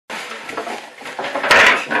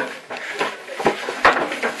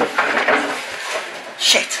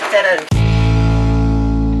dead end.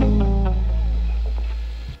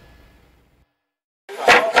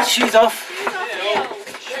 Shoes off.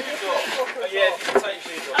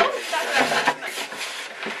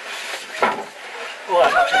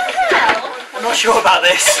 What? I'm not sure about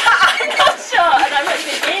this. I'm not sure, and I'm not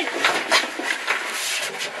in.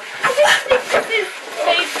 I think this is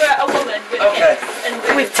made for a woman with tits and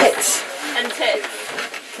boobs. With tits. And tits.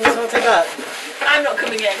 Can someone take that? I'm not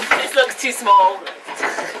coming in. This looks too small.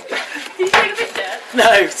 Did you take a picture?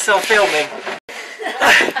 No, still filming.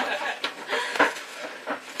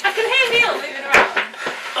 I can hear Neil moving around.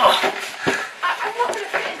 Oh. I'm not going to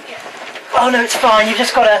fit in here. Oh no, it's fine. You've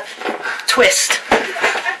just got to twist.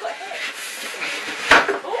 I've got hips.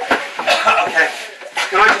 Okay.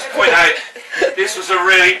 Can I just point out, this was a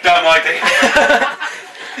really dumb idea.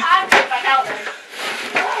 I'm going back out then.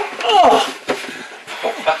 Oh.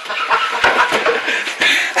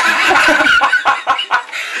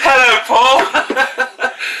 Hello, Paul.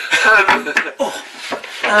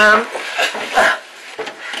 I'm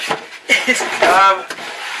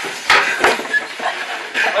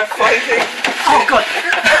finding. Oh God.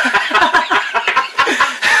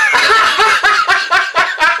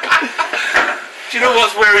 Do you know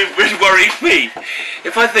what's really worried me?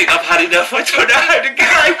 If I think I've had enough, I don't know how to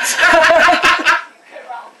get out.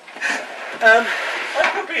 I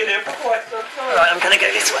could be in here for quite some time. Right, I'm going to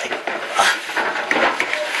go this way.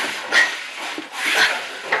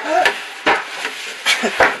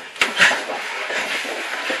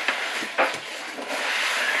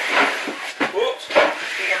 Whoops, I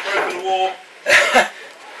think I've broken the wall.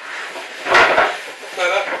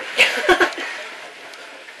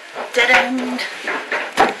 Dead end.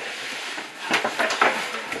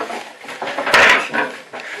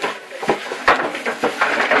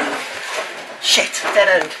 Shit, dead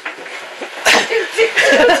end.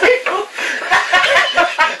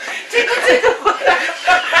 Tickle, tickle.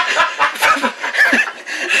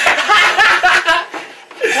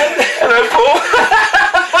 Hello, Paul.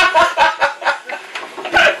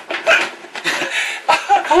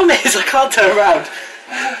 Problem is, I can't turn around.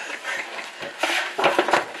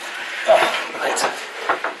 Oh, right.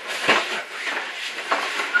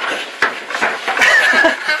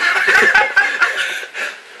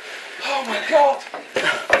 Oh my God.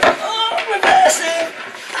 Oh, reversing.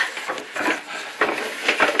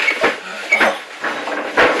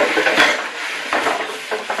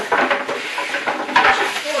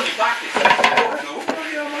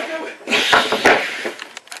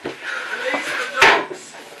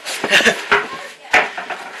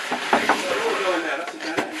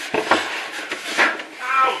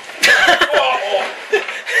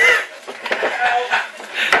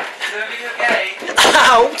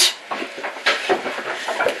 Ouch!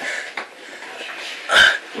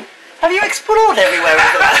 Have you explored everywhere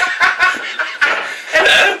with that?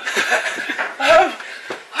 Hello.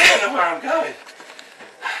 I don't know where I'm going.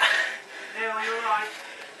 Neil, are you alright?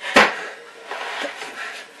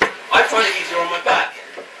 I find it easier on my back.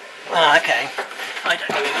 Ah, okay. I don't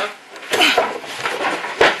know.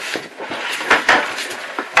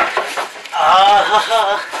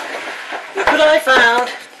 Ah, look what I found.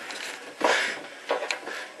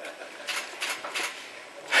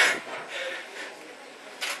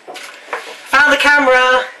 Found the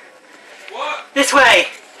camera. What? This way.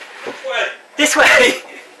 Where? This way.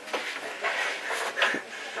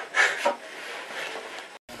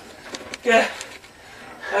 Yeah.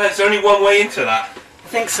 There's only one way into that. I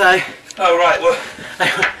think so. Oh right, well, I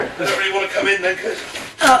don't really want to come in then, because...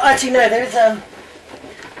 Oh, actually no, there is well,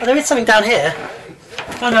 there is something down here.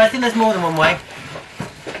 Oh no, I think there's more than one way.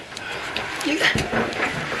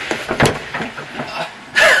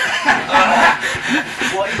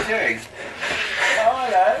 What are you doing? Oh,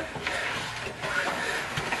 hello.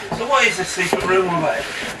 So what is this secret room all about?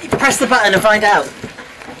 You press the button and find out.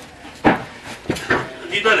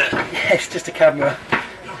 Have you done it? Yeah, it's just a camera.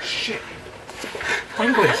 Oh shit.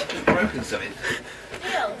 Language. You've broken something.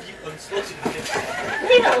 Neil. You unslotted me.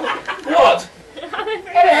 Neil. What?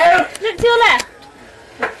 Hello. Look to your left.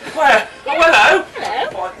 Where? Oh, hello. Hello.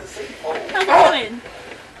 Oh, I can see.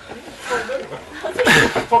 How's it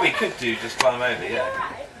going? Probably could do just climb over, yeah.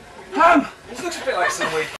 This looks a bit like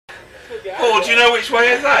some weird... Paul, do you know which way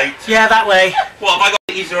is out? Yeah, that way. What, have I got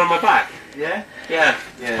it easier on my back? Yeah? Yeah.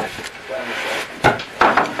 Yeah.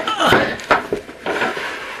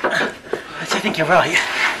 I do think you're right.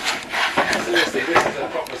 Seriously, this is a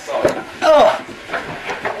proper site. Oh!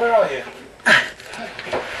 Where are you?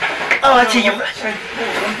 Oh, actually, Paul, one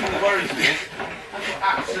thing that worries me is I've got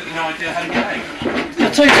absolutely no idea how to get out.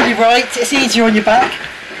 you're totally right. It's easier on your back.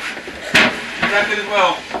 Is that good as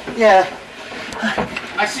well? Yeah.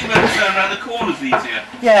 I see where to turn around the corner's easier.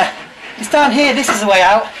 Yeah. It's down here, this is the way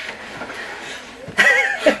out.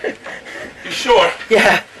 You sure?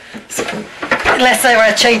 Yeah. Unless they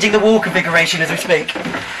were changing the wall configuration as we speak.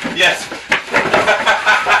 Yes.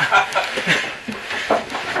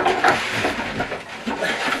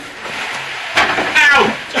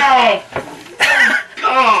 Ow! Oh!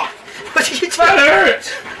 Oh! What did you do? That hurt!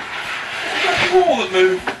 It's like the wall that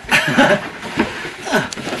moved.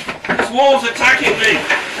 This wall's attacking me.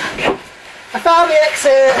 I found the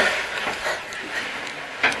exit.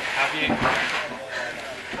 Have you?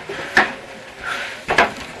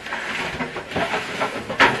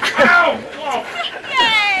 Ow! Oh.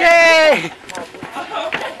 Yay!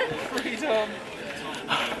 Freedom.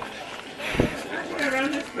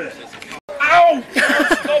 Around this bit. Ow!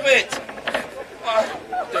 Stop it!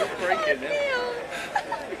 Don't break it now.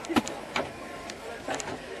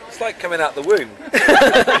 It's like coming out the womb.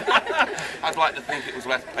 I'd like to think it was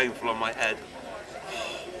less painful on my head.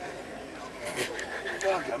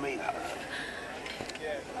 Fuck, I mean that.